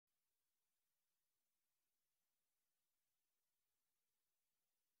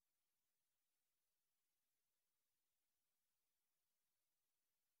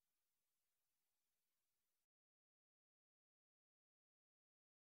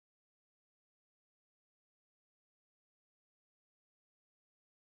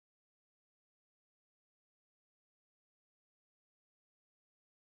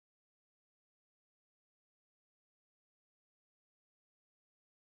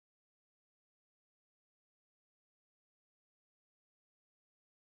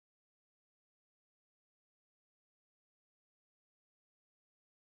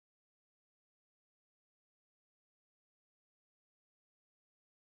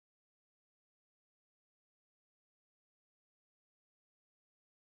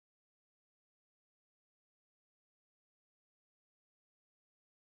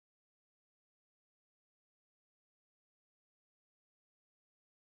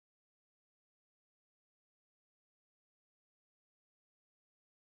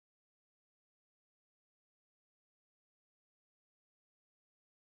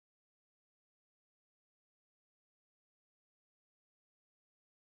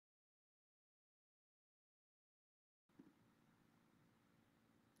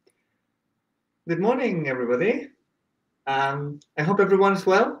Good morning, everybody. I hope everyone's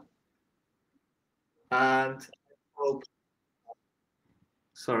well. And hope,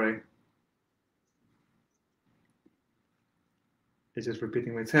 sorry, it's just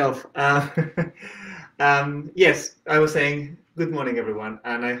repeating myself. Yes, I was saying good morning, everyone,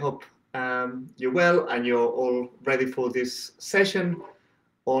 and I hope you're well and you're all ready for this session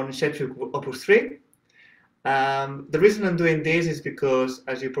on Sevcik Op.3. The reason I'm doing this is because,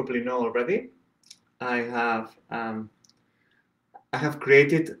 as you probably know already, I have um, I have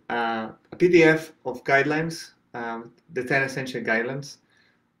created a PDF of guidelines, the 10 essential guidelines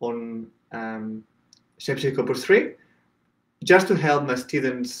on Sevcik Op.3, just to help my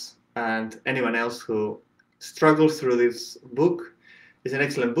students and anyone else who struggles through this book. It's an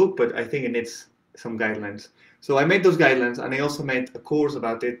excellent book, but I think it needs some guidelines. So I made those guidelines, and I also made a course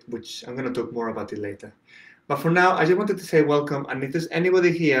about it, which I'm going to talk more about it later. But for now, I just wanted to say welcome, and if there's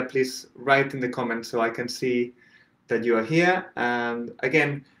anybody here, please write in the comments so I can see that you are here. And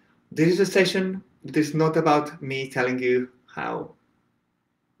again, this is a session that is not about me telling you how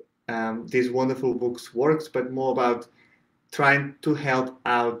these wonderful books works, but more about trying to help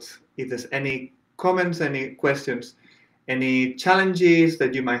out if there's any comments, any questions, any challenges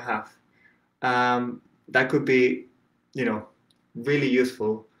that you might have. That could be, really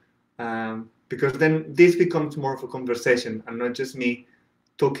useful, because then this becomes more of a conversation and not just me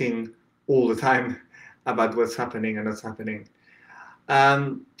talking all the time about what's happening and what's happening.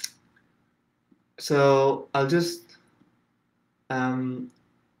 So I'll just,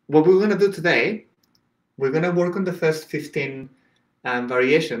 what we're going to do today, we're going to work on the first 15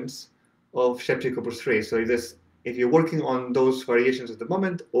 variations of Sevcik Op.3. So if you're working on those variations at the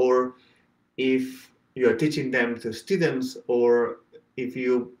moment, or if you are teaching them to students, or if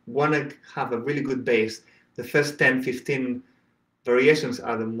you want to have a really good base, the first 10, 15 variations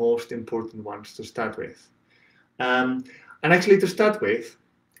are the most important ones to start with. And actually, to start with,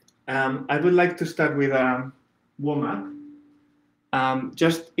 I would like to start with a warm-up,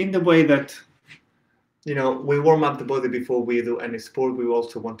 just in the way that we warm up the body before we do any sport. We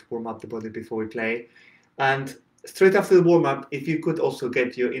also want to warm up the body before we play. And straight after the warm-up, if you could also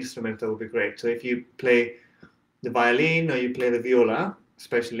get your instrument, that would be great. So if you play the violin or you play the viola,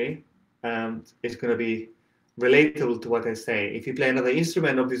 especially, it's going to be relatable to what I say. If you play another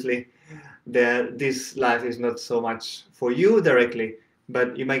instrument, obviously, this live is not so much for you directly,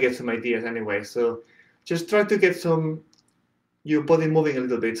 but you might get some ideas anyway. So just try to get your body moving a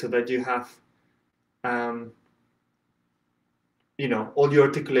little bit so that you have all your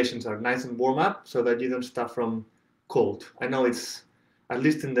articulations are nice and warm up, so that you don't start from cold. I know it's, at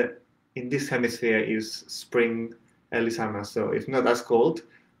least in this hemisphere, is spring, early summer, so it's not as cold,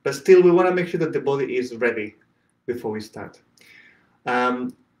 but still we want to make sure that the body is ready before we start.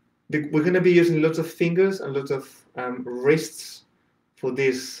 We're going to be using lots of fingers and lots of wrists for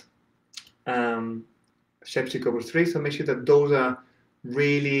this Sevcik Op.3, so make sure that those are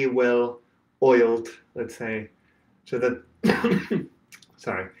really well oiled, let's say, so that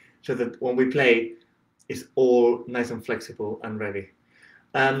so that when we play, it's all nice and flexible and ready.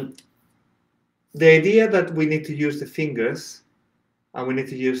 The idea that we need to use the fingers and we need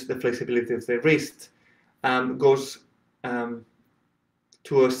to use the flexibility of the wrist goes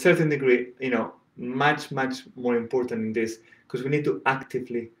to a certain degree, much more important in this, because we need to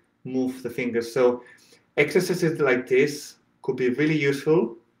actively move the fingers. So exercises like this could be really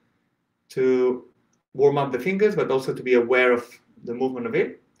useful to warm up the fingers, but also to be aware of the movement of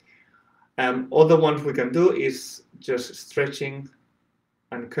it. Other ones we can do is just stretching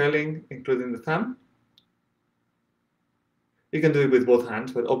and curling, including the thumb. You can do it with both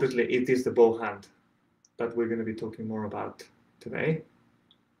hands, but obviously it is the bow hand that we're going to be talking more about today.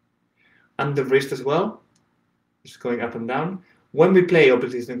 And the wrist as well, just going up and down. When we play,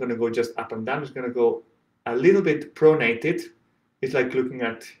 obviously it's not going to go just up and down, it's going to go a little bit pronated. It's like looking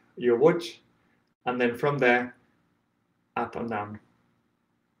at your watch, and then from there, up and down.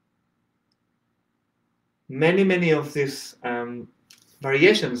 Many of these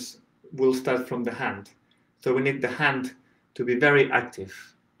variations will start from the hand. So we need the hand to be very active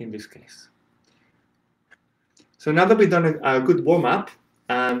in this case. So now that we've done a good warm-up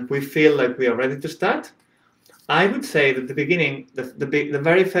and we feel like we are ready to start, I would say that at the beginning, the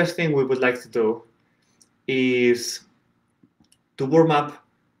very first thing we would like to do is to warm up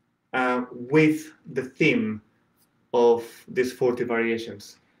with the theme of these 40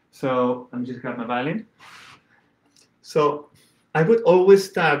 variations. So I'm just grab my violin. So I would always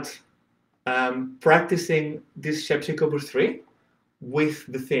start practicing this Sevcik Op.3 with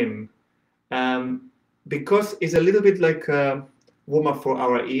the theme, because it's a little bit like a warm-up for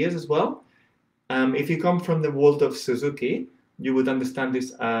our ears as well. If you come from the world of Suzuki, you would understand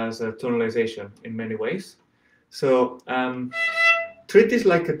this as a tonalization in many ways. So treat this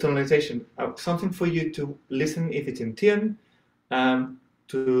like a tonalization, something for you to listen if it's in tune,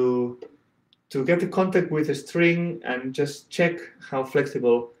 to get the contact with the string and just check how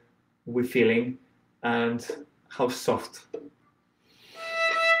flexible we're feeling and how soft.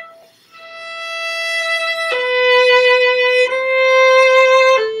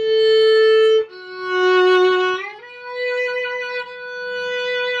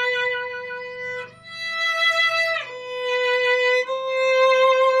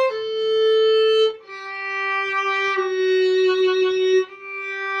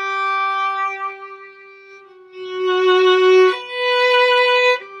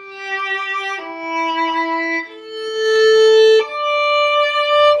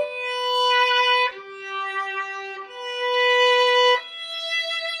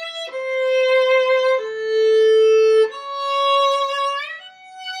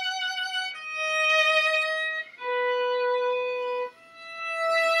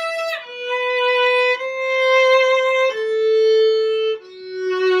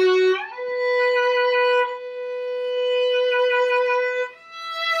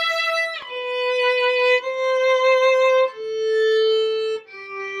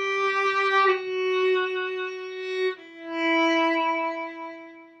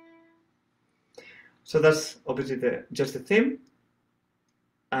 So that's obviously just the theme.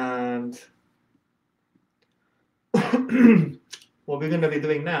 And what we're going to be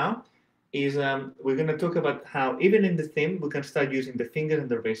doing now is we're going to talk about how even in the theme we can start using the fingers and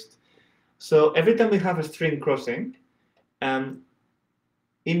the wrist. So every time we have a string crossing, in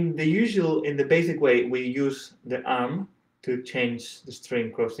the basic way, we use the arm to change the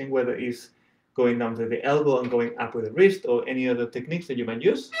string crossing, whether it's going down to the elbow and going up with the wrist or any other techniques that you might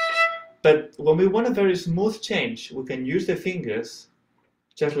use. But when we want a very smooth change, we can use the fingers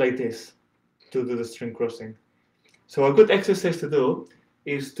just like this to do the string crossing. So a good exercise to do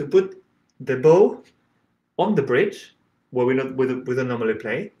is to put the bow on the bridge where we don't normally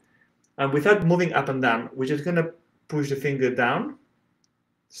play, and without moving up and down, we're just going to push the finger down,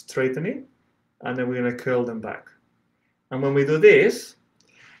 straighten it, and then we're going to curl them back. And when we do this,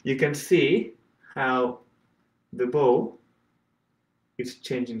 you can see how the bow is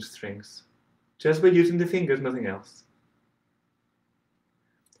changing strings just by using the fingers, nothing else.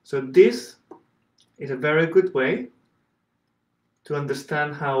 So this is a very good way to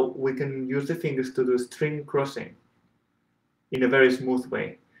understand how we can use the fingers to do string crossing in a very smooth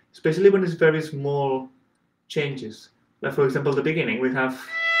way, especially when it's very small changes. Like for example, the beginning, we go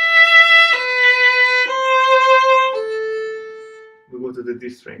to the D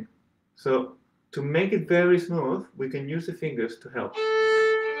string. So to make it very smooth, we can use the fingers to help.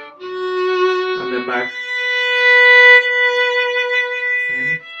 And then back.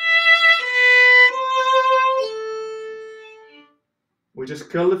 We just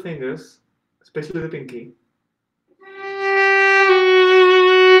curl the fingers, especially the pinky.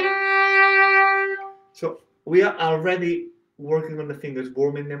 So we are already working on the fingers,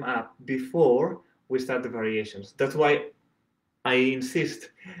 warming them up before we start the variations. That's why I insist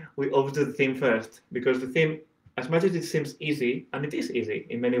we always do the theme first, because the theme, as much as it seems easy, and it is easy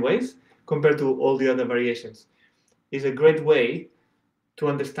in many ways, compared to all the other variations, is a great way to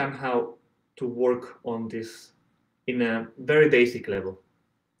understand how to work on this in a very basic level.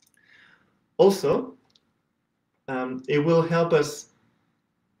 Also, it will help us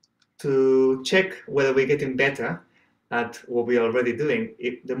to check whether we're getting better at what we're already doing.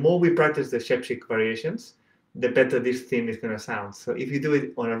 The more we practice the Sevcik variations, the better this theme is going to sound. So if you do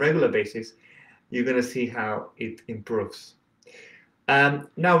it on a regular basis, you're going to see how it improves.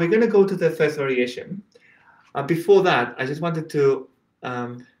 Now we're going to go to the first variation. Before that, I just wanted to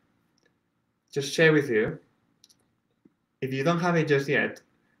just share with you, if you don't have it just yet,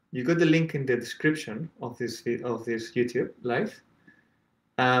 you got the link in the description of this YouTube live.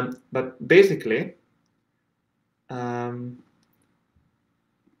 But basically, I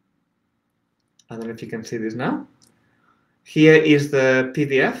don't know if you can see this now. Here is the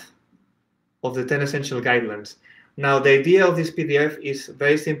PDF of the 10 essential guidelines. Now, the idea of this PDF is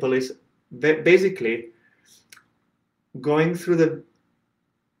very simple. It's basically going through the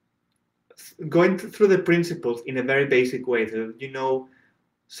principles in a very basic way. So, you know,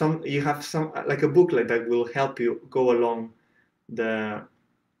 you have some like a booklet that will help you go along the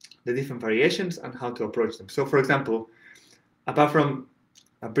different variations and how to approach them. So, for example, apart from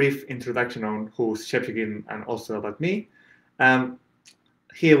a brief introduction on who's Sevcik and also about me,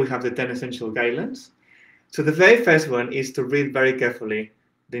 here we have the 10 essential guidelines. So the very first one is to read very carefully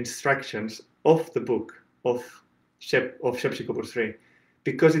the instructions of the book of Sevcik Op.3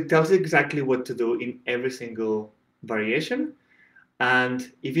 because it tells you exactly what to do in every single variation.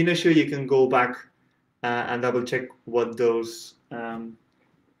 And if you're not sure, you can go back and double check what those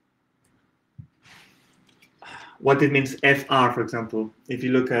what it means. FR, for example, if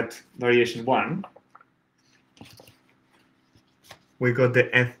you look at variation 1, we got the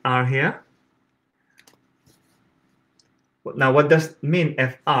FR here. Now, what does it mean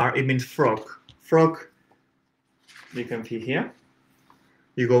FR? It means frog. Frog, you can see here.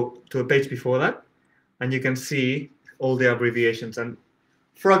 You go to a page before that, and you can see all the abbreviations. And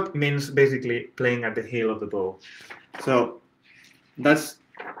frog means basically playing at the heel of the bow. So that's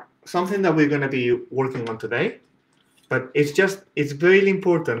something that we're going to be working on today. But it's very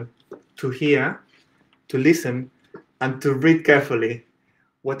important to hear, to listen, and to read carefully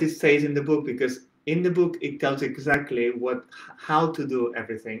what it says in the book, because in the book it tells exactly how to do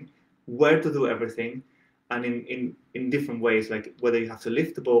everything, where to do everything, and in different ways, like whether you have to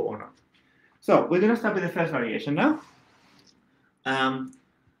lift the bow or not. So we're going to start with the first variation now.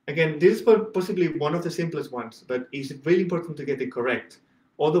 Again, this is possibly one of the simplest ones, but it's really important to get it correct.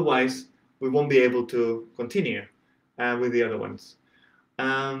 Otherwise, we won't be able to continue with the other ones.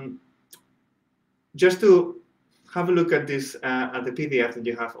 Just to have a look at this, at the PDF that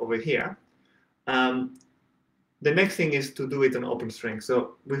you have over here. The next thing is to do it on open string.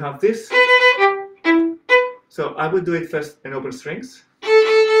 So we have this. So I will do it first in open strings.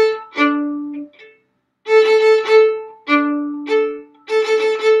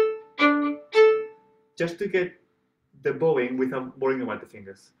 Just to get the bowing without worrying about the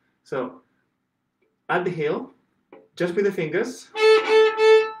fingers. So at the heel, just with the fingers,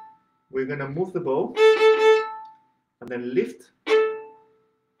 we're going to move the bow and then lift,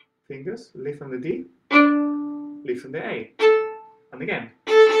 fingers, lift on the D, lift on the A, and again.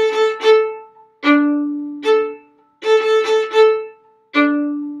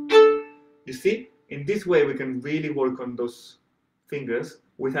 You see, in this way we can really work on those fingers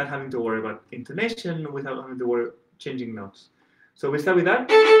without having to worry about intonation, without having to worry changing notes. So we start with that.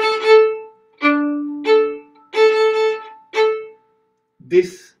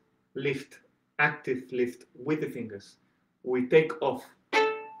 This lift, active lift with the fingers, we take off.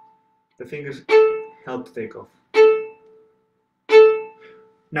 The fingers help to take off.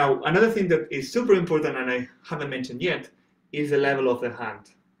 Now, another thing that is super important and I haven't mentioned yet is the level of the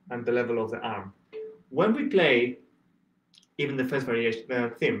hand and the level of the arm. When we play even the first variation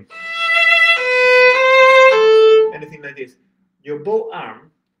theme, anything like this, your bow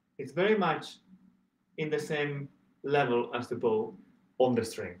arm is very much in the same level as the bow on the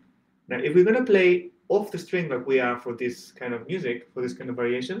string. Now, if we're going to play off the string like we are for this kind of music, for this kind of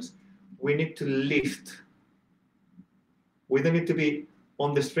variations, we need to lift. We don't need to be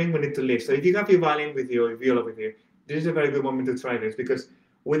on the string, we need to lift. So if you have your violin with you or your viola with you, this is a very good moment to try this, because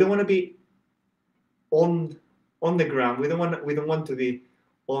we don't want to be on the ground. We don't want to be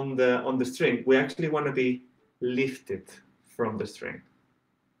on the string. We actually want to be lifted from the string.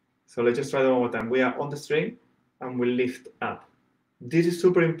 So let's just try that one more time. We are on the string and we lift up. This is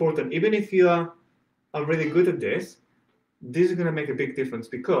super important. Even if you are already good at this, this is going to make a big difference,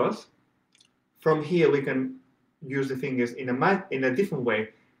 because from here we can use the fingers in a different way.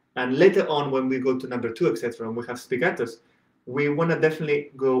 And later on, when we go to number 2, etc., and we have spiccatos, we want to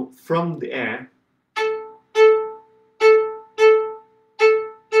definitely go from the air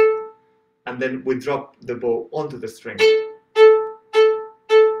and then we drop the bow onto the string.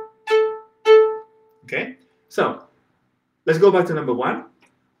 Okay, so let's go back to number 1.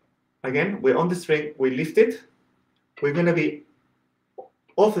 Again, we're on the string, we lift it. We're going to be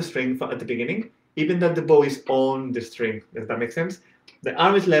off the string at the beginning, even though the bow is on the string. Does that make sense? The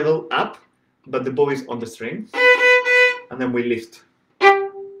arm is level up, but the bow is on the string. And then we lift.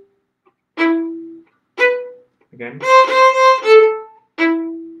 Again.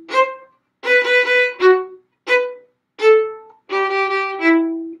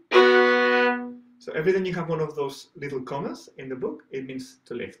 So every time you have one of those little commas in the book, it means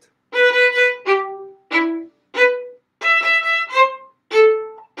to lift.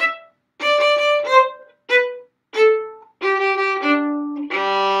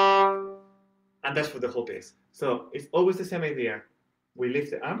 And that's for the whole piece. So it's always the same idea. We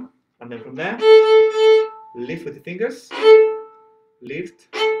lift the arm, and then from there, lift with the fingers, lift,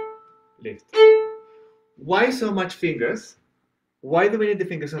 lift. Why so much fingers? Why do we need the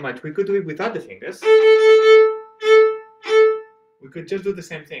fingers so much? We could do it without the fingers. We could just do the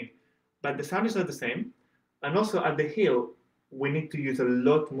same thing. But the sound is not the same. And also at the heel, we need to use a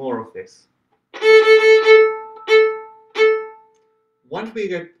lot more of this. Once we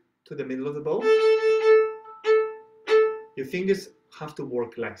get to the middle of the bow, your fingers have to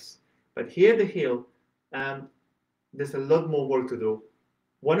work less. But here at the heel, there's a lot more work to do.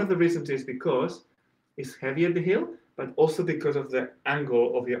 One of the reasons is because it's heavier at the heel, but also because of the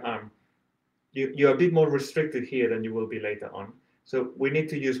angle of your arm. You're a bit more restricted here than you will be later on. So we need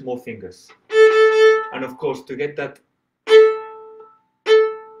to use more fingers. And of course, to get that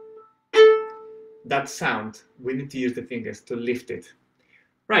sound, we need to use the fingers to lift it.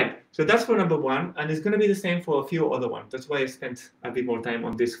 Right, so that's for number one, and it's going to be the same for a few other ones. That's why I spent a bit more time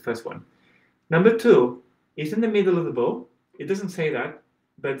on this first one. Number two is in the middle of the bow. It doesn't say that,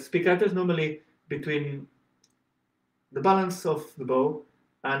 but spiccato is normally between the balance of the bow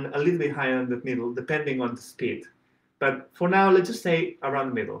and a little bit higher in the middle, depending on the speed. But for now, let's just say around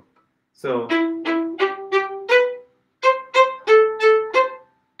the middle. So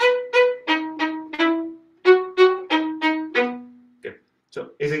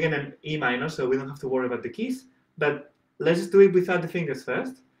So it's again an E minor, so we don't have to worry about the keys. But let's just do it without the fingers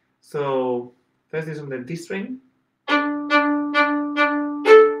first. So first is on the D string.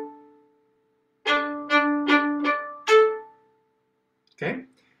 Okay,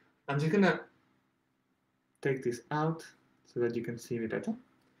 I'm just gonna take this out so that you can see me better.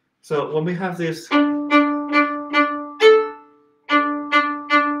 So when we have this,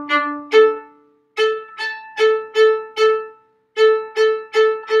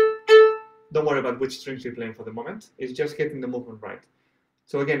 don't worry about which strings you're playing for the moment. It's just getting the movement right.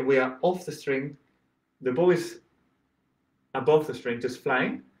 So again, we are off the string. The bow is above the string, just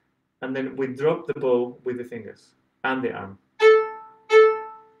flying. And then we drop the bow with the fingers and the arm.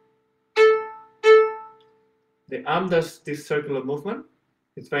 The arm does this circular movement.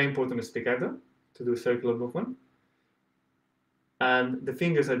 It's very important in spiccato to do circular movement. And the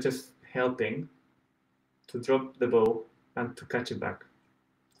fingers are just helping to drop the bow and to catch it back.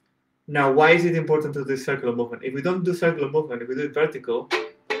 Now, why is it important to do circular movement? If we don't do circular movement, if we do it vertical,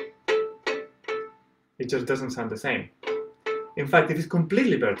 it just doesn't sound the same. In fact, if it's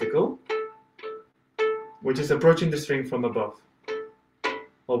completely vertical, we're just approaching the string from above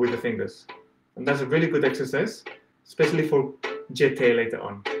or with the fingers. And that's a really good exercise, especially for jeté later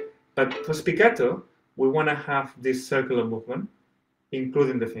on. But for spiccato, we want to have this circular movement,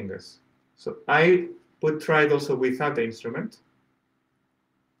 including the fingers. So I would try it also without the instrument.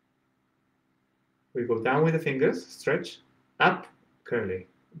 We go down with the fingers, stretch, up, curly,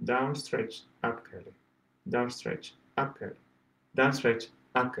 down, stretch, up, curly, down, stretch, up, curly, down, stretch,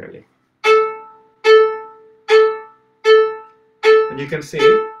 up, curly. And you can see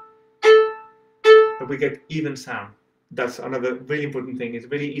that we get even sound. That's another really important thing. It's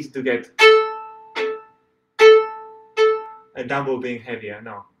really easy to get a down bow being heavier.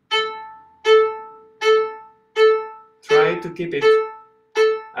 No. Try to keep it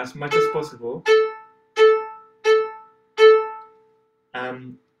as much as possible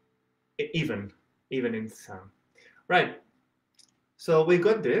even in sound. Right, so we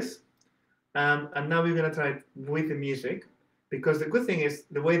got this, and now we're going to try it with the music, because the good thing is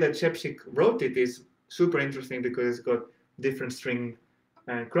the way that Sevcik wrote it is super interesting, because it's got different string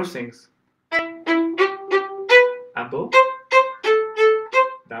crossings. Up bow,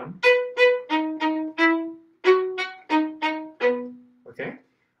 down, okay,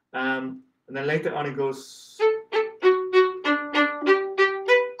 and then later on it goes.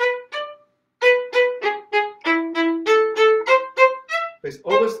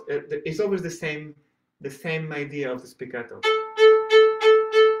 It's always the same idea of the spiccato.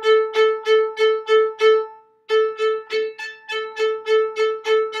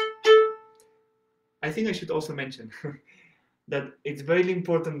 I think I should also mention that it's very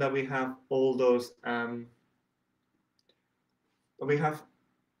important that we have all those we have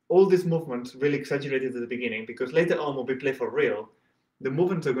all these movements really exaggerated at the beginning, because later on when we play for real, the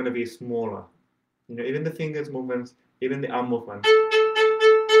movements are going to be smaller. You know, even the fingers movements, even the arm movements.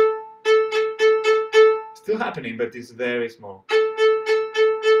 Still happening, but it's very small.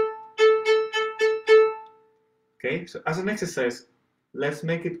 Okay, so as an exercise, let's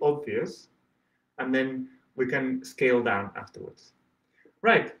make it obvious, and then we can scale down afterwards.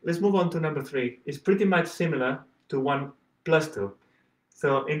 Right, let's move on to number 3. It's pretty much similar to 1 plus 2.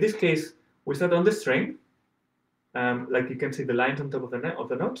 So in this case, we start on the string, like you can see the lines on top of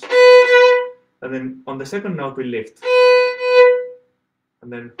the notes, and then on the second note we lift,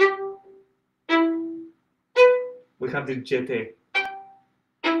 and then we have the jeté,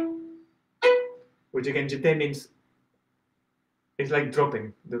 which again, jeté means it's like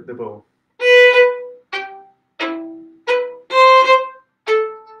dropping the bow.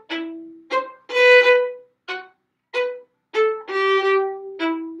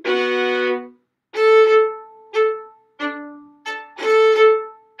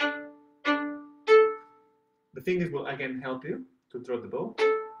 The fingers will again help you to draw the bow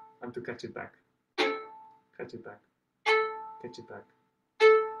and to catch it back. Catch it back. Catch it back.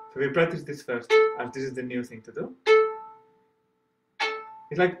 So we practice this first, as this is the new thing to do.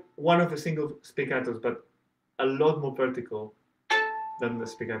 It's like one of the single spiccatos, but a lot more vertical than the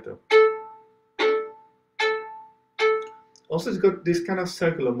spiccato. Also, it's got this kind of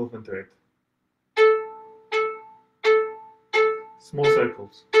circular movement to it. Small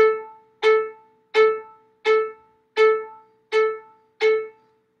circles.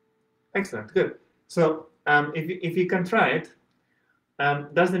 Excellent, good. So if you can try it,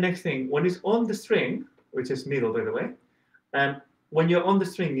 that's the next thing. When it's on the string, which is middle, by the way, when you're on the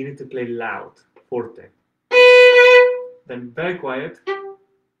string, you need to play loud, forte. Then very quiet.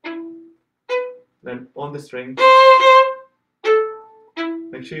 Then on the string.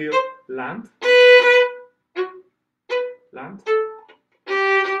 Make sure you land. Land.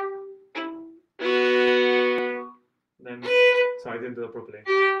 Then, sorry, I didn't do that properly.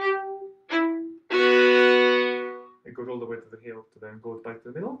 It goes all the way to the heel to then go back to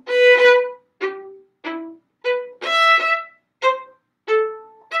the middle.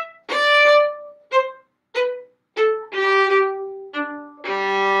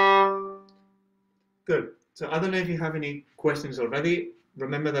 Good. So I don't know if you have any questions already.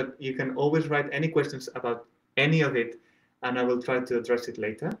 Remember that you can always write any questions about any of it, and I will try to address it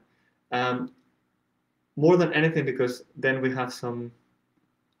later. More than anything, because then we have some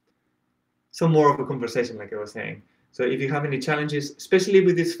more of a conversation, like I was saying. So if you have any challenges, especially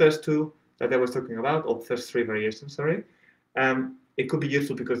with these first two that I was talking about, or first three variations, sorry, it could be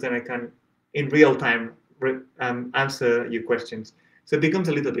useful because then I can, in real time, answer your questions. So it becomes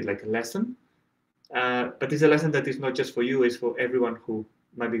a little bit like a lesson. But it's a lesson that is not just for you, it's for everyone who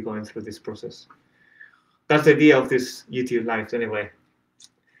might be going through this process. That's the idea of this YouTube Live anyway.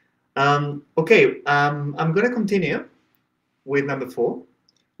 Okay, I'm going to continue with number 4.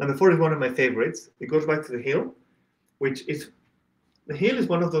 Number 4 is one of my favorites. It goes back to the heel, which is, the heel is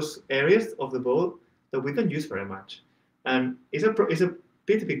one of those areas of the bow that we don't use very much. And it's a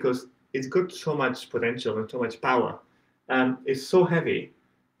pity because it's got so much potential and so much power. And it's so heavy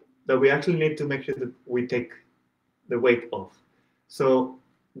that we actually need to make sure that we take the weight off. So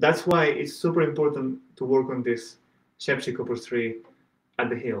that's why it's super important to work on this Sevcik Op.3 at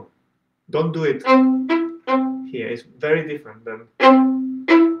the heel. Don't do it here. It's very different than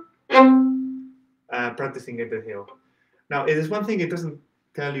practicing at the heel. Now, it is one thing it doesn't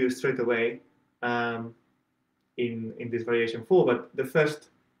tell you straight away in this variation 4, but the first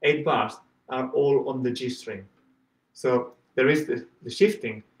 8 bars are all on the G string. So there is the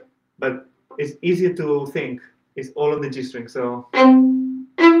shifting, but it's easier to think it's all on the G string. So we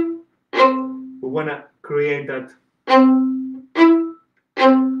want to create that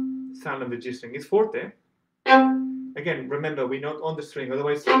sound on the G string. It's forte. Again, remember, we're not on the string,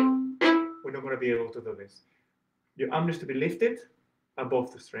 otherwise we're not going to be able to do this. Your arm needs to be lifted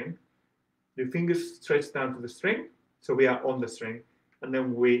above the string. Your fingers stretch down to the string, so we are on the string. And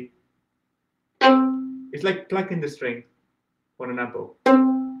then it's like plucking the string on an apple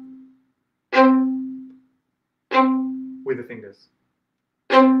with the fingers.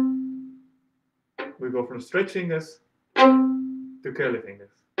 We go from stretch fingers to curly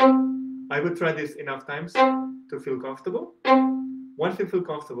fingers. I would try this enough times to feel comfortable. Once you feel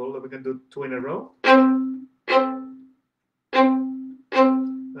comfortable, we can do 2 in a row.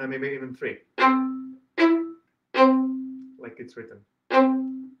 And maybe even 3. Like it's written.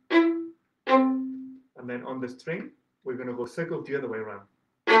 And then on the string, we're going to go circle the other way around.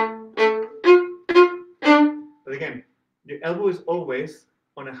 But again, your elbow is always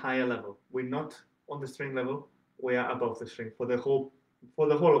on a higher level. We're not on the string level. We are above the string for the whole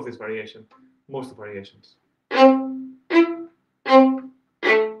of this variation, most variations.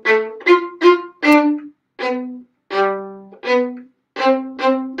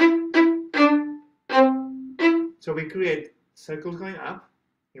 So we create circles going up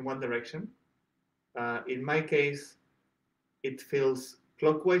in one direction. In my case, it feels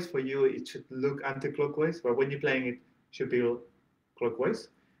clockwise. For you, it should look anti-clockwise, but when you're playing it, should be clockwise.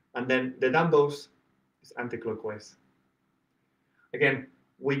 And then the down bows is anti-clockwise. Again,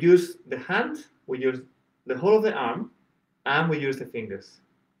 we use the hand, we use the whole of the arm, and we use the fingers.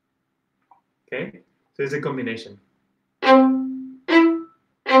 Okay, so it's a combination. The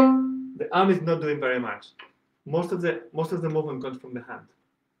arm is not doing very much. Most of the movement comes from the hand.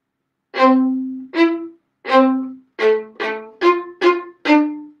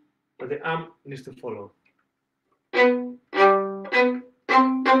 But the arm needs to follow.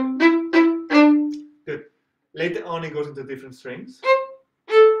 Good. Later on, it goes into different strings,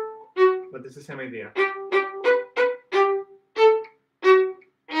 but it's the same idea.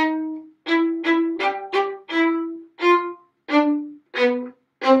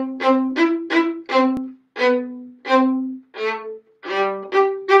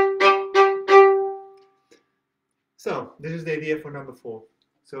 this is the idea for number 4.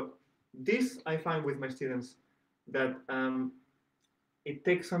 So this I find with my students that it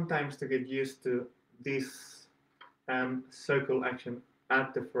takes some time to get used to this circle action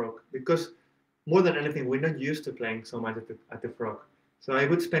at the frog, because more than anything, we're not used to playing so much at the frog. So I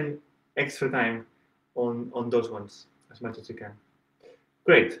would spend extra time on those ones as much as you can.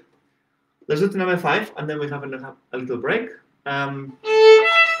 Great. Let's go to number 5, and then we have a little break.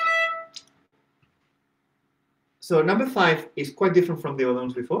 So number 5 is quite different from the other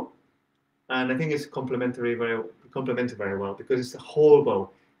ones before, and I think it's complementary very well because it's a whole bow.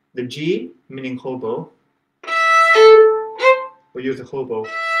 The G, meaning whole bow, we use the whole bow.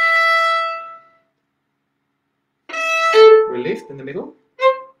 We lift in the middle,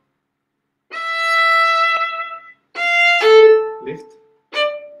 lift.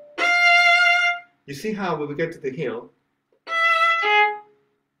 You see how when we get to the heel,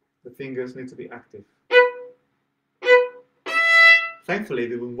 the fingers need to be active. Thankfully,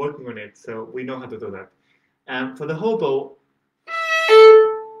 we've been working on it, so we know how to do that. For the whole bow,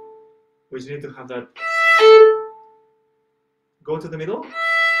 we just need to have that go to the middle,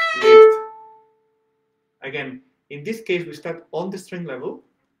 lift. Again, in this case, we start on the string level,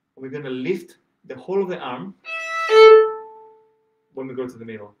 and we're going to lift the whole of the arm when we go to the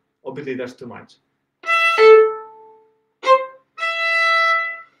middle. Obviously, that's too much.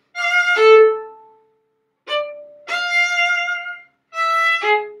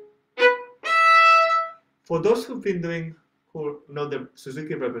 For those who know the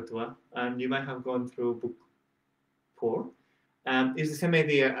Suzuki repertoire, and you might have gone through book 4, it's the same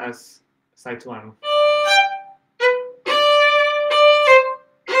idea as side 1.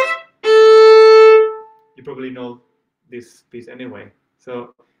 You probably know this piece anyway.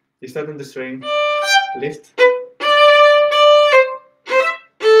 So you start on the string, lift.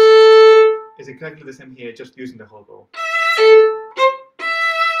 It's exactly the same here, just using the whole bow.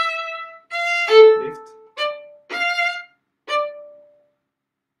 Lift.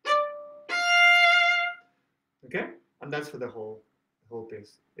 Okay, and that's for the whole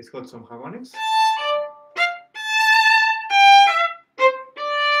piece. It's got some harmonics.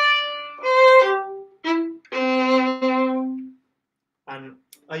 And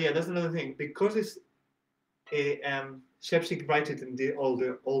oh yeah, that's another thing. Because it's a Sevcik writes it in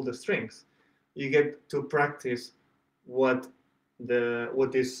all the strings, you get to practice what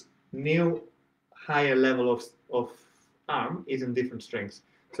this new higher level of arm is in different strings.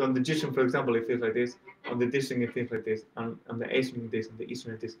 So on the G string, for example, it feels like this. On the D string, it feels like this. On the A string, this. On the E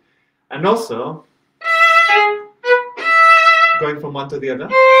string, this. And also, going from one to the other,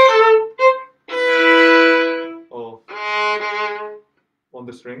 or on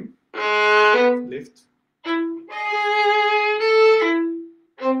the string, lift.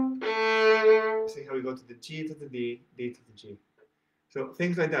 See how we go to the G to the D, D to the G. So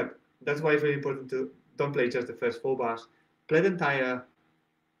things like that. That's why it's very important to don't play just the first 4 bars. Play the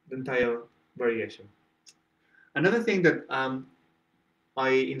entire variation. Another thing that I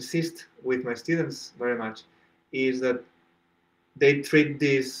insist with my students very much is that they treat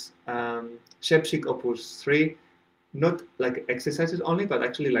this Sevcik Op.3 not like exercises only, but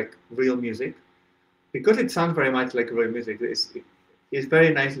actually like real music, because it sounds very much like real music. It's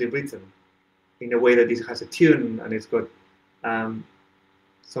very nicely written in a way that it has a tune, and it's got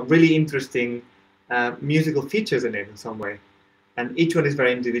some really interesting musical features in it in some way, and each one is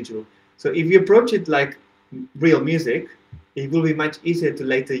very individual. So if you approach it like real music, it will be much easier to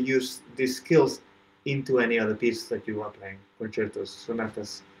later use these skills into any other piece that you are playing, concertos,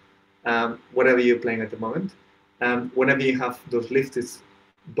 sonatas, whatever you're playing at the moment. Whenever you have those lifted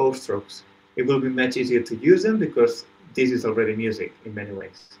bow strokes, it will be much easier to use them because this is already music in many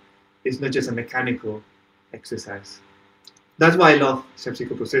ways. It's not just a mechanical exercise. That's why I love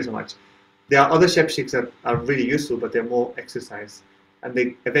Sevcik Op.3 so much. There are other Sevciks that are really useful, but they're more exercise, and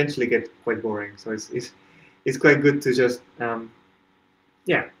they eventually get quite boring. So it's quite good to just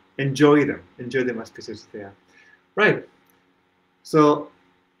enjoy them as pieces they are. Right. So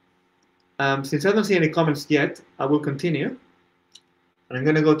since I don't see any comments yet, I will continue, and I'm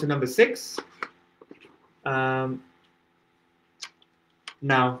going to go to number 6.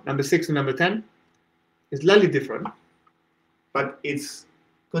 Now, number 6 and number 10 is slightly different, but it's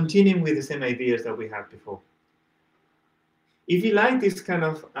continuing with the same ideas that we had before. If you like this kind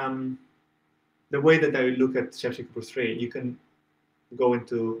of the way that I look at Sevcik Op.3, you can go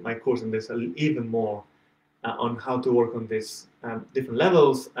into my course, and there's even more on how to work on these different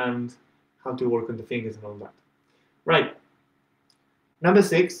levels and how to work on the fingers and all that. Right. Number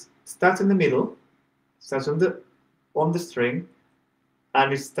 6 starts in the middle, starts on the string,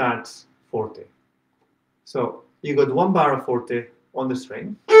 and it starts forte. So you got one bar of forte on the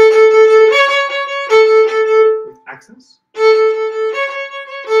string with accents.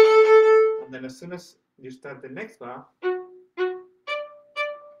 And then as soon as you start the next bar,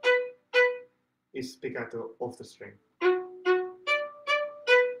 is spiccato off the string.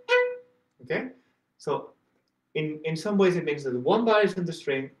 Okay? So in some ways it means that one bar is on the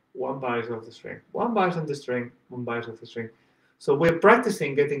string, one bar is off the string, one bar is on the string, one bar is off the string. So we're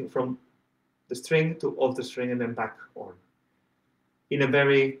practicing getting from the string to off the string and then back on in a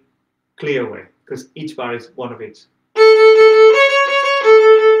very clear way, because each bar is one of each.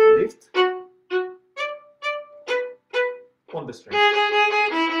 Lift on the string.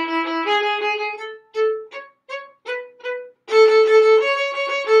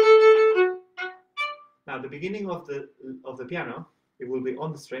 Now the beginning of the piano, it will be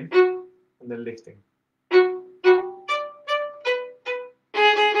on the string and then lifting.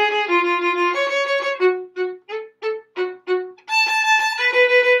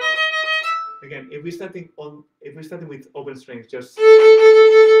 Again, if we're starting with open strings, just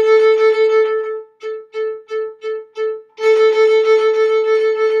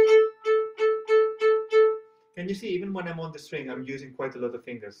can you see, even when I'm on the string, I'm using quite a lot of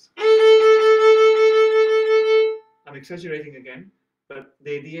fingers. I'm exaggerating again, but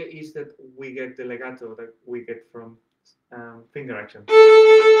the idea is that we get the legato that we get from finger action.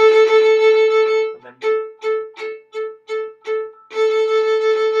 And then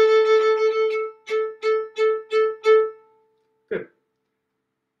good.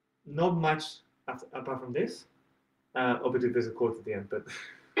 Not much apart from this. Obviously, there's a chord at the end, but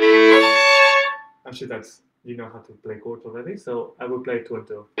I'm sure that's, you know how to play chords already. So I will play 2 and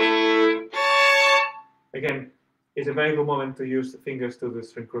 2. Again, it's a very good moment to use the fingers to do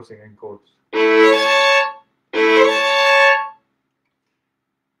string crossing and chords.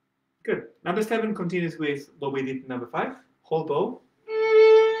 Good. Number 7 continues with what we did in number 5, whole bow.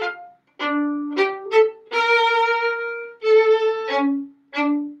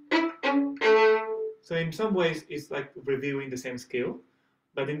 So in some ways, it's like reviewing the same skill,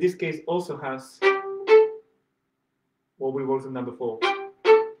 but in this case also has what we worked on number 4.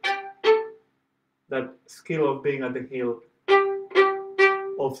 That skill of being at the heel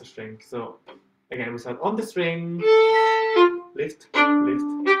of the string. So again, we start on the string, lift, lift.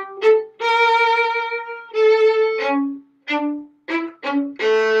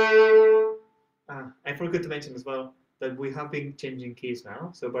 I forgot to mention as well that we have been changing keys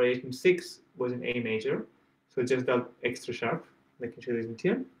now. So variation 6 was in A major, so just that extra sharp, making sure it isn't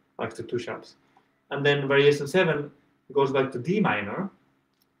here, extra 2 sharps. And then variation 7 goes back to D minor,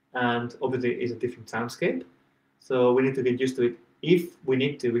 and obviously it's a different soundscape. So we need to get used to it. If we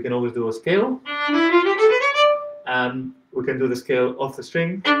need to, we can always do a scale. And we can do the scale off the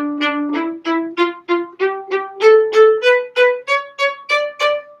string.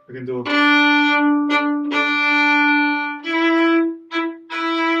 We can do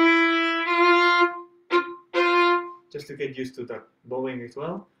just to get used to that bowing as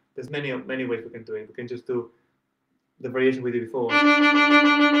well. There's many ways we can do it. We can just do the variation we did before.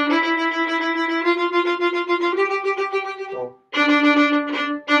 Or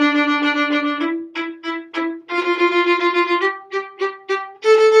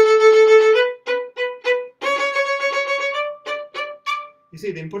you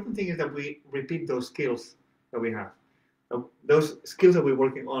see, the important thing is that we repeat those skills that we have. Those skills that we're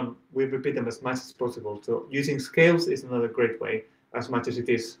working on, we repeat them as much as possible. So using scales is another great way, as much as it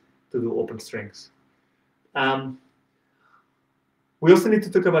is to do open strings. We also need to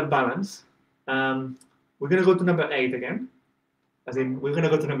talk about balance. We're going to go to number 8 again. As in, we're going to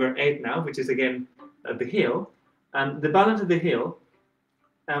go to number 8 now, which is again at the heel. And the balance at the heel,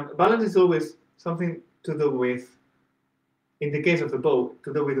 balance is always something to do with, in the case of the bow,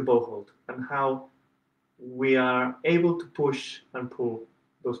 to do with the bow hold and how we are able to push and pull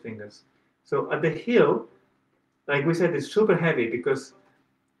those fingers. So at the heel, like we said, it's super heavy because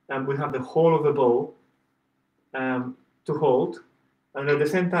we have the whole of the bow to hold, and at the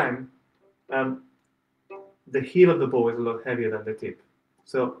same time, the heel of the bow is a lot heavier than the tip.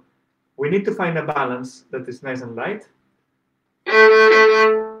 So we need to find a balance that is nice and light.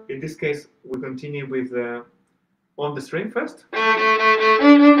 In this case, we continue with on the string first,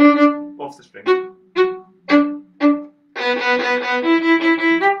 off the string.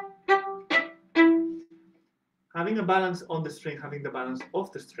 Having a balance on the string, having the balance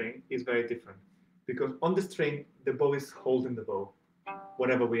off the string is very different, because on the string, the bow is holding the bow.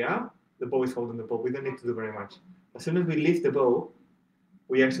 Wherever we are, the bow is holding the bow. We don't need to do very much. As soon as we lift the bow,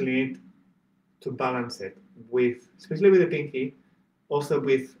 we actually need to balance it with, especially with the pinky, also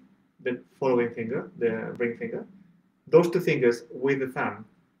with the following finger, the ring finger. Those two fingers with the thumb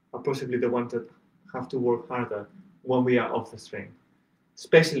are possibly the ones that have to work harder when we are off the string,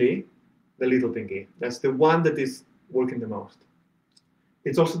 especially the little pinky. That's the one that is working the most.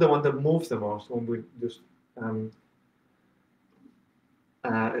 It's also the one that moves the most when we do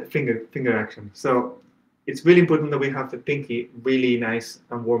finger action. So it's really important that we have the pinky really nice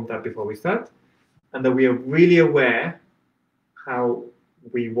and warmed up before we start, and that we are really aware how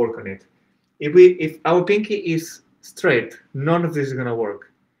we work on it. If our pinky is straight, none of this is going to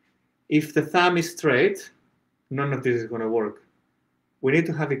work. If the thumb is straight, none of this is going to work. We need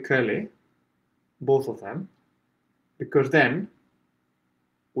to have it curly, both of them, because then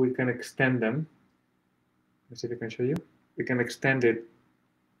we can extend them. Let's see if I can show you. We can extend it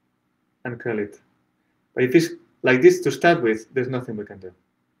and curl it. But if it's like this to start with, there's nothing we can do.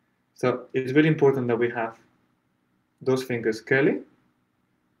 So it's really important that we have those fingers curly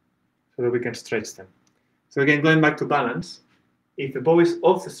so that we can stretch them. So again, going back to balance, if the bow is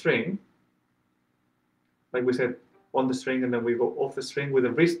off the string, like we said, on the string, and then we go off the string with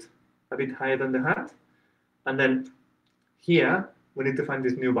the wrist a bit higher than the hand, and then here we need to find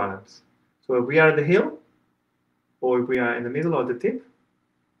this new balance. So if we are at the heel, or if we are in the middle or the tip,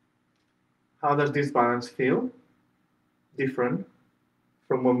 how does this balance feel different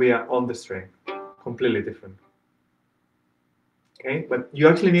from when we are on the string? Completely different. Okay, but you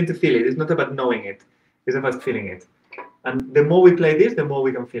actually need to feel it. It's not about knowing it, it's about feeling it. And the more we play this, the more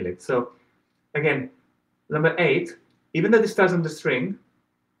we can feel it. So again, number 8, even though it starts on the string,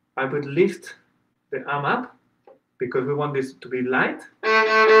 I would lift the arm up because we want this to be light,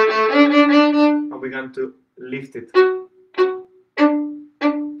 and we're going to lift it to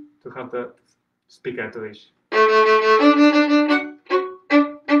have the spiccato-ish.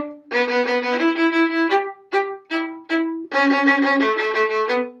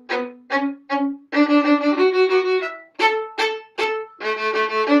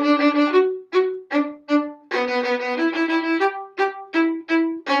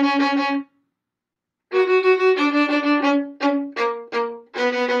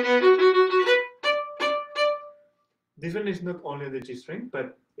 This one is not only the G string,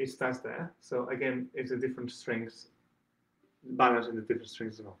 but it starts there. So again, it's the different strings, balance in the different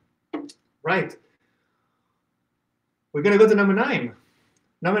strings as well. Right. We're going to go to number 9.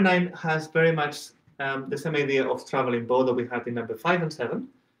 Number 9 has very much the same idea of traveling bow that we had in number 5 and 7.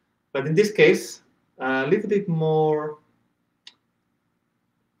 But in this case, a little bit more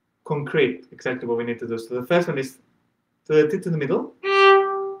concrete, exactly what we need to do. So the first one is to the tip to the middle.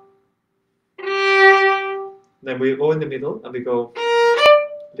 Then we go in the middle and we go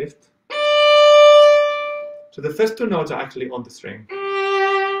lift. So the first 2 notes are actually on the string.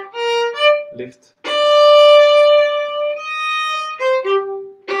 Lift.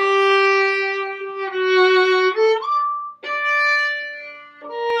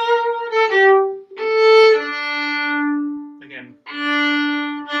 Again.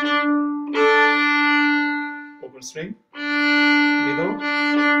 Open string. Middle.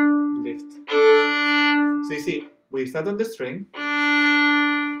 Lift. So you see, we start on the string,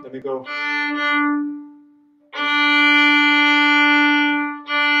 then we go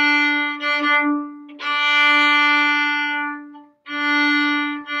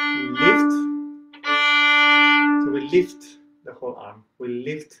lift. So we lift the whole arm. We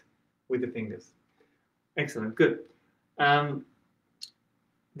lift with the fingers. Excellent, good.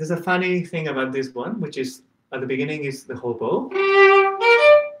 There's a funny thing about this one, which is at the beginning is the whole bow.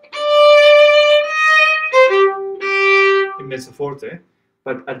 Mezzo forte,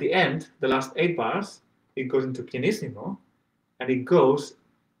 but at the end, the last 8 bars, it goes into pianissimo, and it goes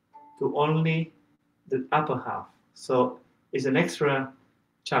to only the upper half. So it's an extra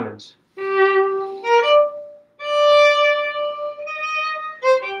challenge.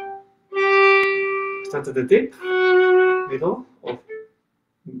 Start at the tip,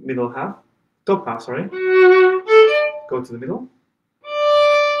 middle half, top half, sorry. Go to the middle.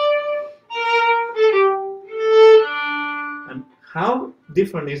 How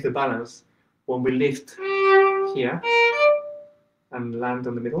different is the balance when we lift here and land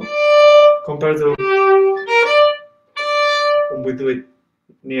on the middle compared to when we do it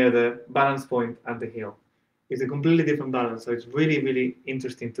near the balance point at the heel? It's a completely different balance, so it's really, really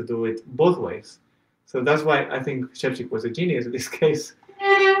interesting to do it both ways. So that's why I think Sevcik was a genius in this case.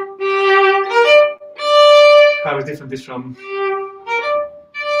 How different this from...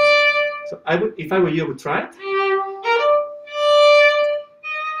 So I would, if I were you, I would try it.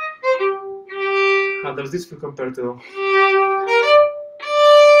 How does this feel compared to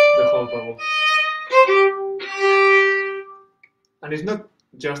the whole bubble? And it's not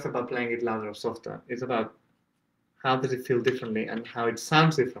just about playing it louder or softer. It's about how does it feel differently and how it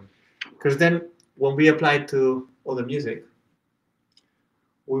sounds different. Because then when we apply it to other music,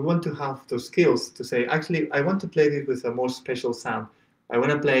 we want to have those skills to say, actually, I want to play this with a more special sound. I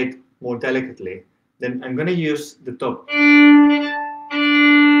want to play it more delicately. Then I'm going to use the top.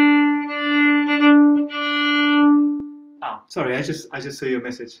 Oh, sorry, I just saw your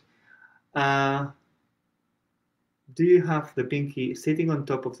message. Do you have the pinky sitting on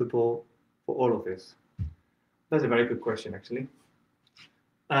top of the bow for all of this? That's a very good question, actually.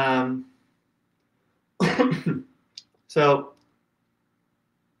 So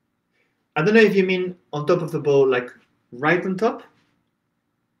I don't know if you mean on top of the bow, like right on top,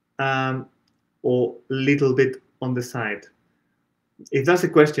 or a little bit on the side. If that's the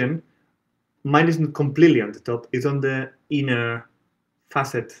question, mine isn't completely on the top. It's on the inner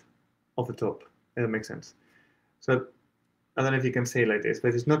facet of the top. If that makes sense. So I don't know if you can say it like this,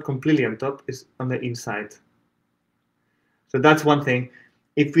 but it's not completely on top. It's on the inside. So that's one thing.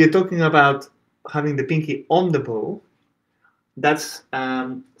 If we're talking about having the pinky on the bow, that's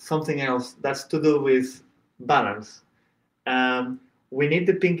something else. That's to do with balance. We need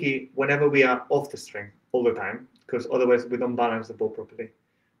the pinky whenever we are off the string all the time, because otherwise we don't balance the bow properly.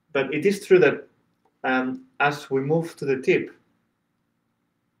 But it is true that as we move to the tip,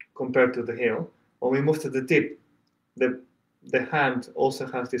 compared to the heel, when we move to the tip, the hand also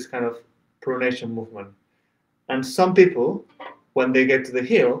has this kind of pronation movement. And some people, when they get to the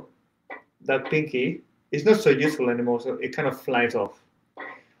heel, that pinky is not so useful anymore, so it kind of flies off.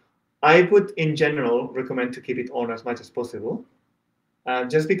 I would, in general, recommend to keep it on as much as possible,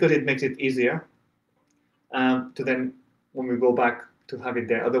 just because it makes it easier to then, when we go back, to have it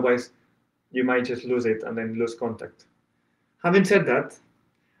there. Otherwise, you might just lose it and then lose contact. Having said that,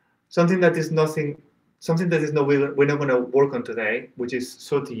 something that is not we're not going to work on today, which is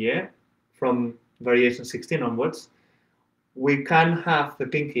sautiller from variation 16 onwards. We can have the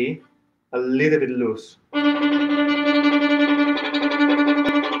pinky a little bit loose.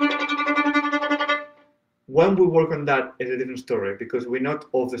 When we work on that, it's a different story, because we're not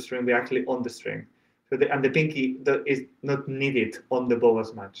off the string, we're actually on the string. So and the pinky is not needed on the bow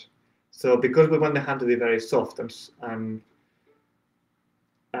as much. So because we want the hand to be very soft and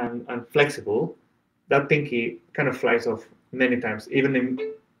flexible, that pinky kind of flies off many times. Even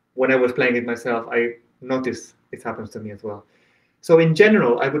when I was playing it myself, I noticed it happens to me as well. So in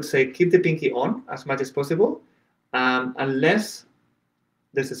general, I would say keep the pinky on as much as possible, unless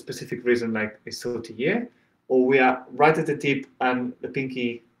there's a specific reason like a sautiller, or we are right at the tip and the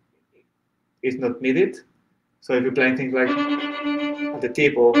pinky is not needed. So if you're playing things like at the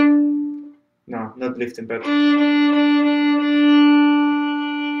tip, or no, not lifting, but and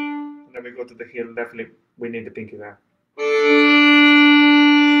then we go to the heel, definitely we need the pinky there.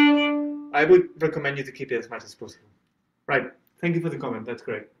 I would recommend you to keep it as much as possible. Right, thank you for the comment, that's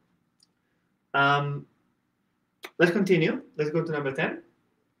great. Let's continue. Let's go to number 10.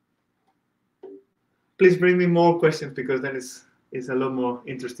 Please bring me more questions, because then it's a lot more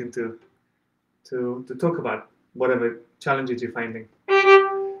interesting to talk about whatever challenges you're finding.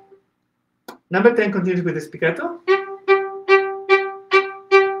 Number 10 continues with the spiccato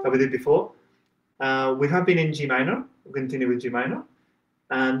that we did before. We have been in G minor. We continue with G minor.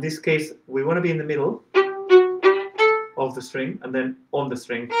 And in this case, we want to be in the middle of the string, and then on the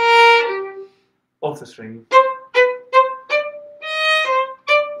string, off the string.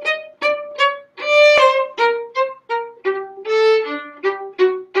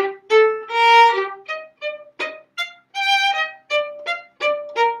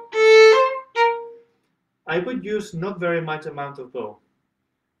 I would use not very much amount of bow,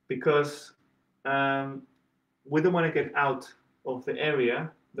 because we don't want to get out of the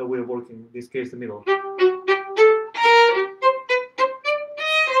area that we're working, in this case the middle.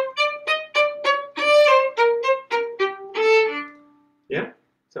 Yeah,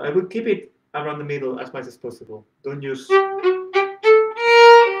 so I would keep it around the middle as much as possible. Don't use,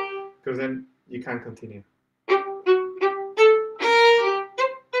 because then you can't continue.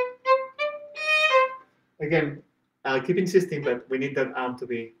 Again, I'll keep insisting, but we need that arm to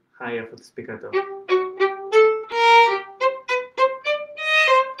be higher for the spiccato.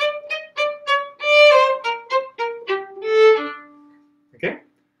 Okay,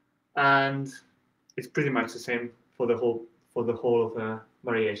 and it's pretty much the same for the whole of the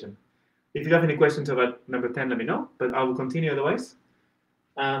variation. If you have any questions about number 10, let me know, but I will continue otherwise,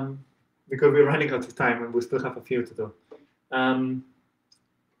 because we're running out of time and we still have a few to do.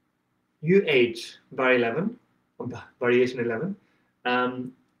 UH bar 11, variation 11.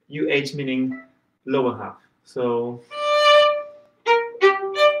 UH meaning lower half. So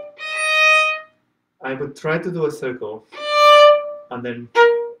I would try to do a circle and then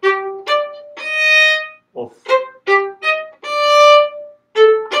off.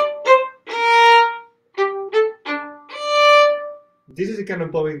 This is a kind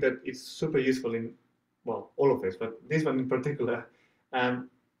of bowing that is super useful in, well, all of this, but this one in particular,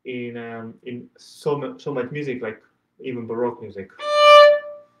 in so much music, like even Baroque music.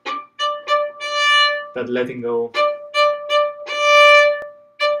 That letting go.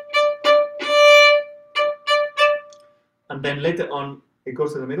 And then later on, it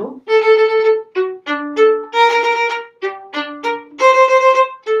goes to the middle.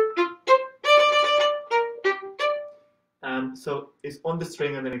 So it's on the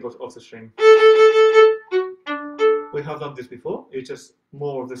string and then it goes off the string. We have done this before, it's just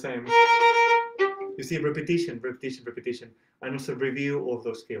more of the same. You see repetition, repetition, repetition, and also review of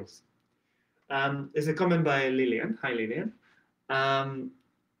those skills. There's a comment by Lillian. Hi, Lillian.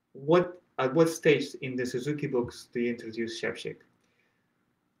 At what stage in the Suzuki books do you introduce Sevcik?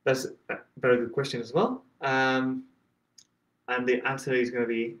 That's a very good question as well. And the answer is going to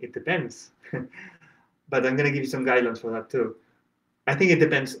be, it depends. But I'm going to give you some guidelines for that too. I think it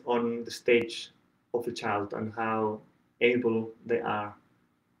depends on the stage of the child and how able they are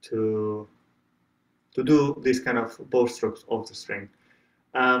to do this kind of bow strokes of the string.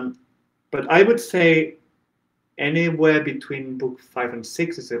 But I would say anywhere between book 5 and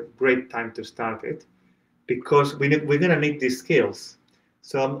 6 is a great time to start it, because we're going to need these skills.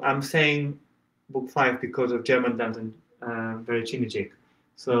 So I'm saying book 5 because of German dance and Sevcik.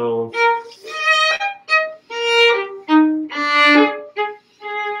 So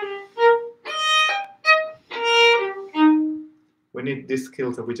we need these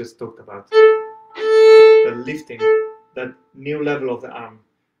skills that we just talked about. The lifting, that new level of the arm.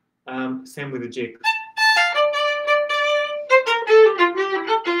 Same with the jig.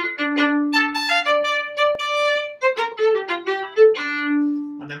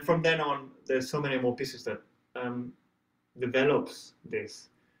 And then from then on, there's so many more pieces that develops this.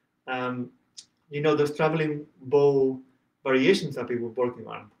 You know, those traveling bow variations that we were working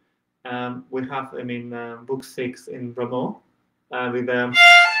on. We have them in book 6 in Rameau with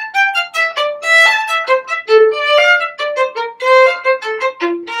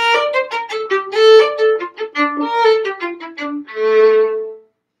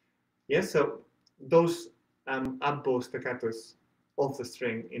yes, so those up bow staccatos of the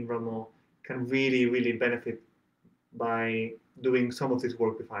string in Rameau can really, really benefit by doing some of this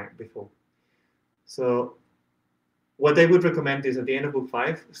work before. So what I would recommend is at the end of book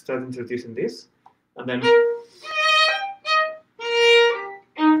 5, start introducing this, and then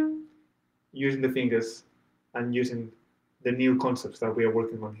using the fingers and using the new concepts that we are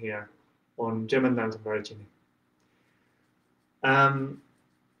working on here on German dance and Sevcik.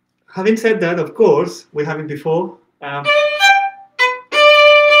 Having said that, of course, we have it before, but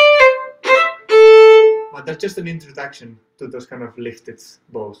that's just an introduction to those kind of lifted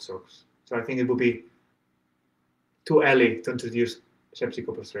bow strokes. So I think it would be too early to introduce Sevcik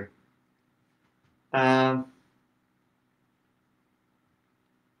Op.3. I'm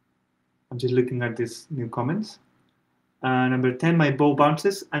just looking at these new comments. Number 10, my bow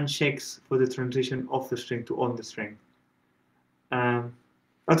bounces and shakes for the transition off the string to on the string.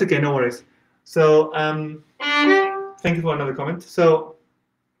 That's okay, no worries. So thank you for another comment. So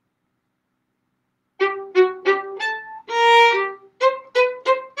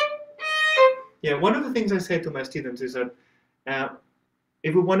yeah, one of the things I say to my students is that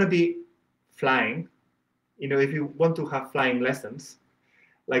if we want to be flying, you know, if you want to have flying lessons,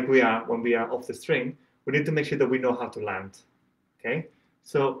 like we are when we are off the string, we need to make sure that we know how to land. Okay,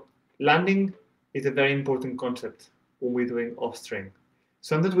 so landing is a very important concept when we're doing off string.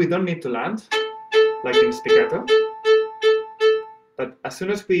 Sometimes we don't need to land, like in spiccato, but as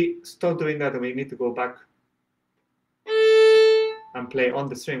soon as we stop doing that and we need to go back and play on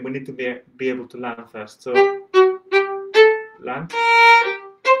the string, we need to be able to land first. So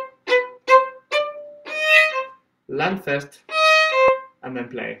land first, and then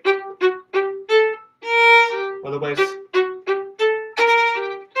play. Otherwise,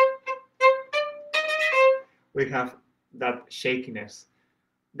 we have that shakiness.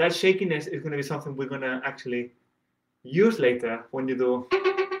 That shakiness is going to be something we're going to actually use later when you do.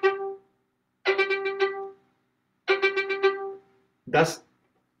 That's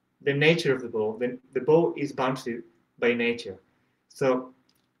the nature of the bow. The bow is bouncy by nature. So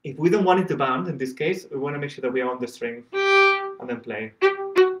if we don't want it to bounce, in this case, we want to make sure that we are on the string and then play.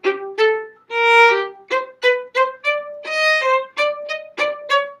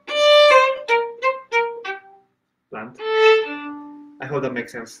 Plant. I hope that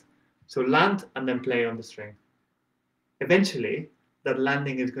makes sense. So land and then play on the string. Eventually, that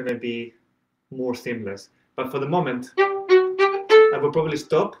landing is going to be more seamless. But for the moment, I will probably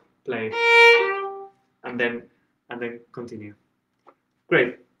stop, play, and then continue.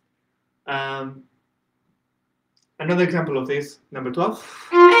 Great. Another example of this, number 12.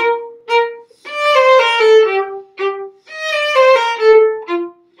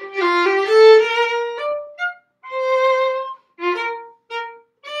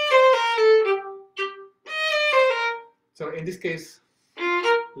 So in this case,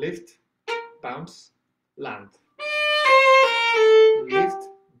 lift, bounce, land. Lift,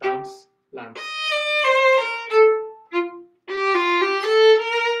 bounce, land.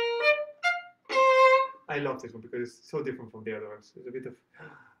 I love this one because it's so different from the other ones. There's a bit of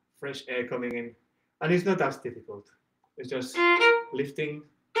fresh air coming in, and it's not as difficult. It's just lifting,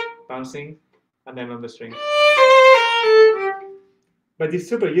 bouncing, and then on the string. But it's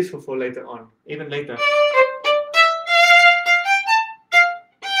super useful for later on, even later.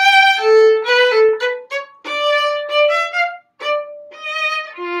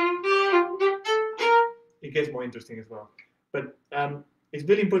 It gets more interesting as well. But it's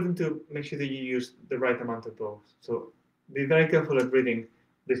really important to make sure that you use the right amount of bows. So be very careful at reading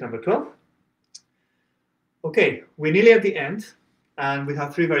this number 12. Okay, we're nearly at the end, and we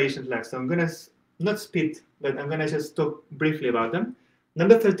have 3 variations left. So I'm going to not speed, but I'm going to just talk briefly about them.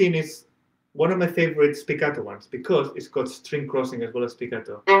 Number 13 is one of my favorite spiccato ones because it's got string crossing as well as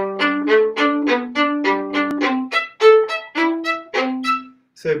spiccato.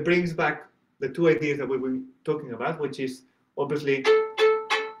 So it brings back the 2 ideas that we were talking about, which is obviously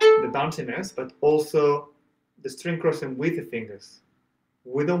the bounciness, but also the string crossing with the fingers.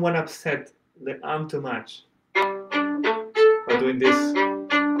 We don't want to upset the arm too much by doing this.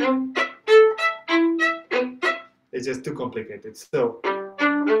 It's just too complicated. So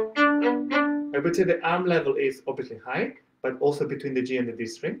I would say the arm level is obviously high, but also between the G and the D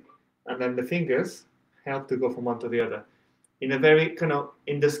string. And then the fingers help to go from one to the other in a very kind of,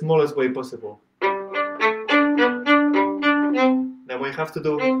 in the smallest way possible. Then we have to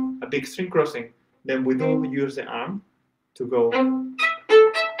do a big string crossing. Then we do use the arm to go.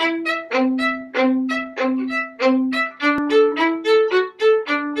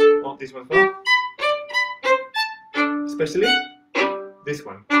 Oh, this one as well. Especially this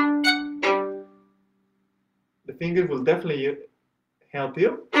one. The finger will definitely help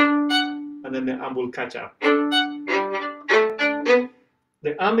you, and then the arm will catch up.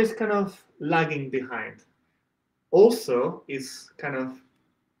 The arm is kind of lagging behind. Also, is kind of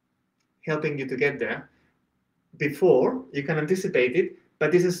helping you to get there before you can anticipate it,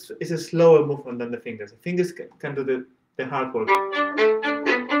 but this is a slower movement than the fingers. The fingers can do the hard work.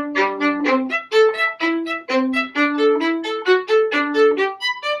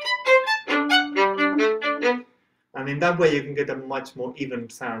 And in that way, you can get a much more even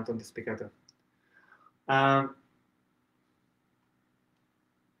sound on the spiccato.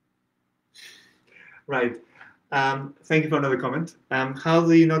 Right. Thank you for another comment. How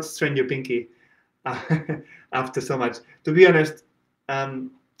do you not strain your pinky after so much? To be honest, a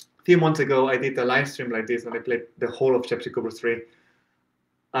few months ago, I did a live stream like this, and I played the whole of Sevcik Op.3.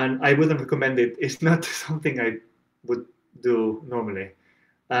 And I wouldn't recommend it. It's not something I would do normally.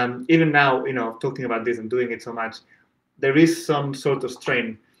 Even now, you know, talking about this and doing it so much, there is some sort of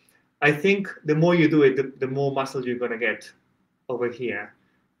strain. I think the more you do it, the more muscle you're going to get over here,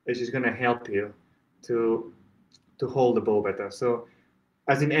 which is going to help you to hold the bow better. So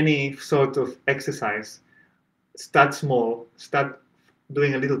as in any sort of exercise, start small, start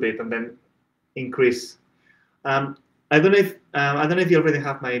doing a little bit, and then increase. I don't know if you already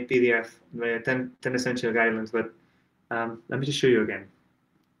have my PDF, the 10 essential guidelines, but let me just show you again.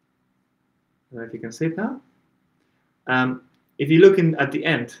 I don't know if you can see it now. If you look at the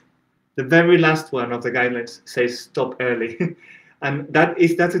end, the very last one of the guidelines says stop early. And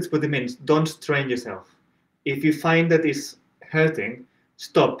that's what it means. Don't strain yourself. If you find that it's hurting,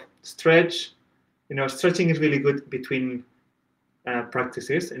 stop, stretch. You know, stretching is really good between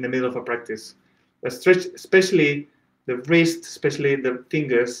practices, in the middle of a practice. But stretch, especially the wrist, especially the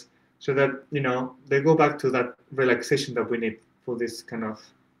fingers, so that, you know, they go back to that relaxation that we need for this kind of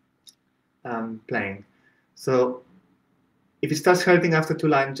playing. So if it starts hurting after 2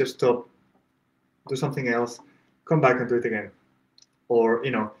 lines, just stop, do something else, come back and do it again. Or,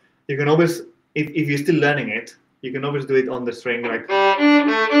 you know, you can always, if you're still learning it, you can always do it on the string, like.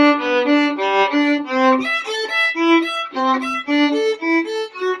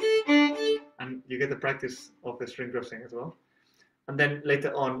 And you get the practice of the string crossing as well. And then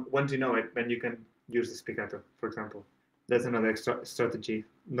later on, once you know it, then you can use the spiccato, for example. that's another extra strategy,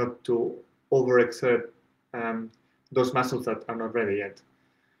 not to overexert those muscles that are not ready yet.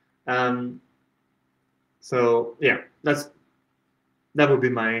 So yeah, that would be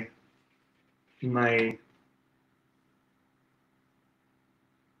my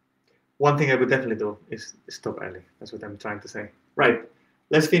one thing I would definitely do is stop early. That's what I'm trying to say. Right,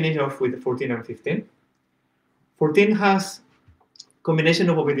 let's finish off with 14 and 15. 14 has combination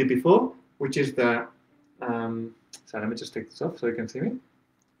of what we did before, which is the, so let me just take this off so you can see me.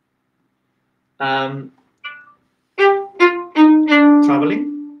 Traveling.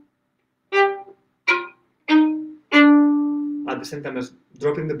 At the same time as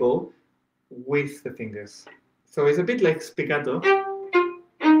dropping the bow with the fingers. So it's a bit like spiccato.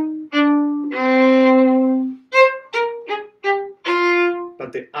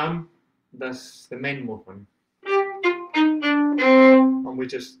 But the arm does the main movement. And we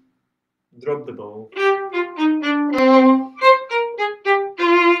just drop the bow.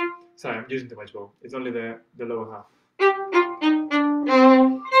 Sorry, I'm using too much bow. It's only the lower half.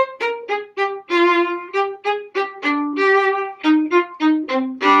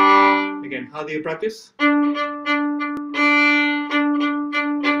 Again, how do you practice?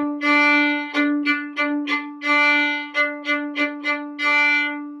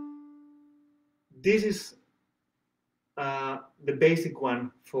 This is the basic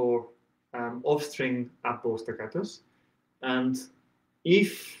one for off-string up-bow staccatos. And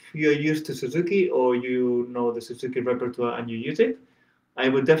if you're used to Suzuki or you know the Suzuki repertoire and you use it, I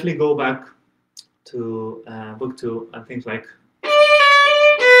would definitely go back to Book 2 and things like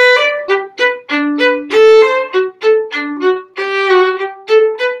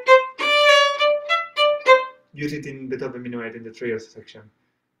use it in Beethoven Minuet in the trios section,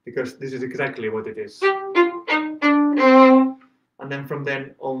 because this is exactly what it is. And then from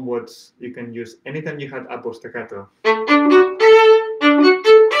then onwards, you can use anytime you had up-bow staccato.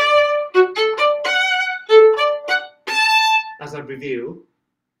 As a review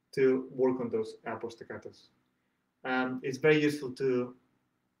to work on those up-bow staccatos. It's very useful to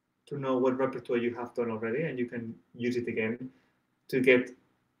know what repertoire you have done already, and you can use it again to get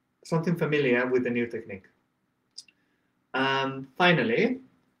something familiar with the new technique. Finally,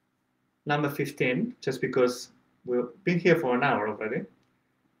 number 15, just because we've been here for an hour already.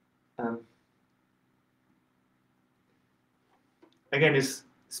 Again, is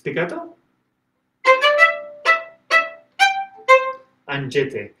spiccato and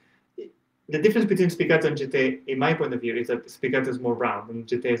jeté. The difference between spiccato and jeté, in my point of view, is that spiccato is more round and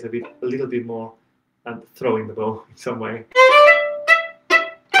jeté is a little bit more throwing the bow in some way.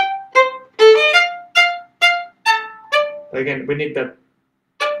 Again, we need that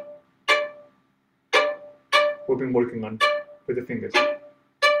we've been working on with the fingers.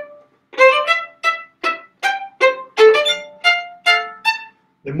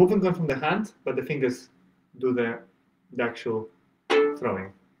 The movement comes from the hand, but the fingers do the actual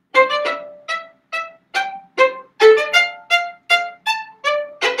throwing.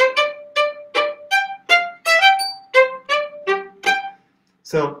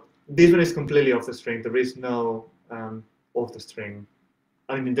 So this one is completely off the string. There is no off the string.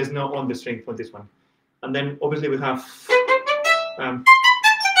 I mean, there's no on the string for this one. And then obviously we have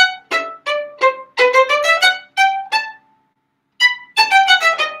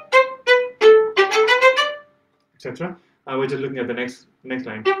etc. We're just looking at the next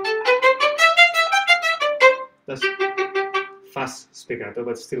line. That's fast spiccato,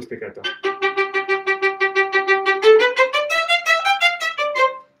 but still spiccato.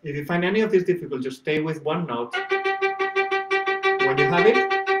 If you find any of this difficult, just stay with one note. When you have it,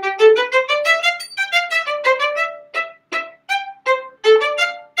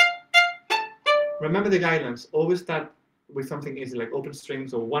 remember the guidelines. Always start with something easy, like open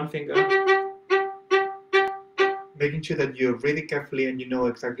strings or one finger. Making sure that you're really carefully and you know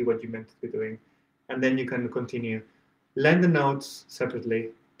exactly what you meant to be doing. And then you can continue. Learn the notes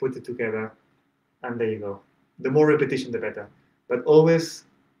separately, put it together, and there you go. The more repetition, the better. But always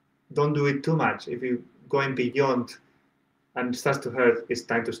don't do it too much. If you're going beyond and it starts to hurt, it's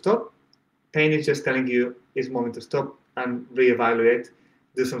time to stop. Pain is just telling you it's moment to stop and reevaluate,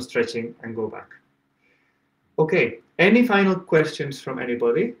 do some stretching, and go back. Okay, any final questions from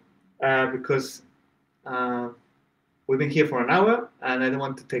anybody? Because we've been here for an hour, and I don't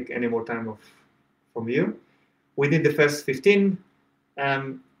want to take any more time from you. We did the first 15.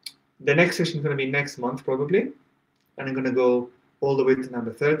 The next session is going to be next month, probably. And I'm going to go all the way to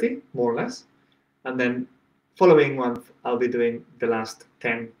number 30, more or less. And then following month, I'll be doing the last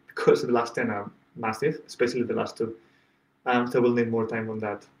 10, because the last 10 are massive, especially the last two. So we'll need more time on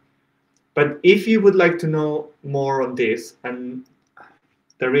that. But if you would like to know more on this, and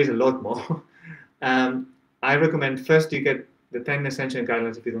there is a lot more, I recommend first you get the 10 essential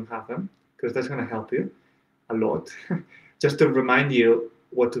guidelines if you don't have them, because that's going to help you a lot, just to remind you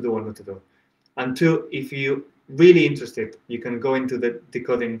what to do and what to do. And two, if you're really interested, you can go into the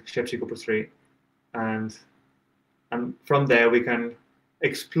Decoding Sevcik Op.3, and from there we can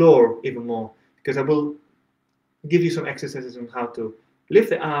explore even more, because I will give you some exercises on how to lift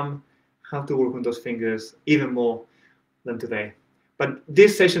the arm, how to work on those fingers even more than today. But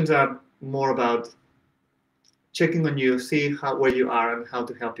these sessions are more about checking on you, see where you are and how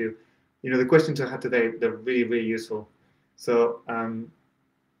to help you. The questions I had today, they're really, really useful. So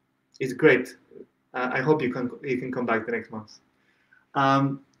it's great. I hope you can come back the next month.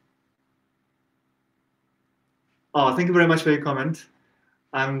 Thank you very much for your comment.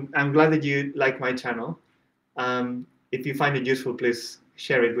 I'm glad that you like my channel. If you find it useful, please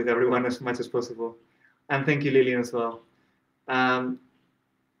share it with everyone as much as possible. And thank you, Lillian, as well.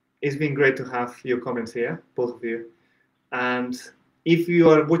 It's been great to have your comments here, both of you. And if you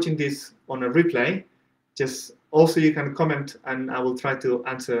are watching this on a replay, just also you can comment, and I will try to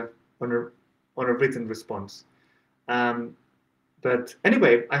answer on a written response. But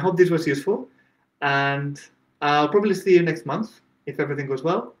anyway, I hope this was useful, and I'll probably see you next month if everything goes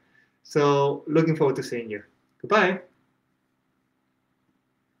well. So looking forward to seeing you. Goodbye.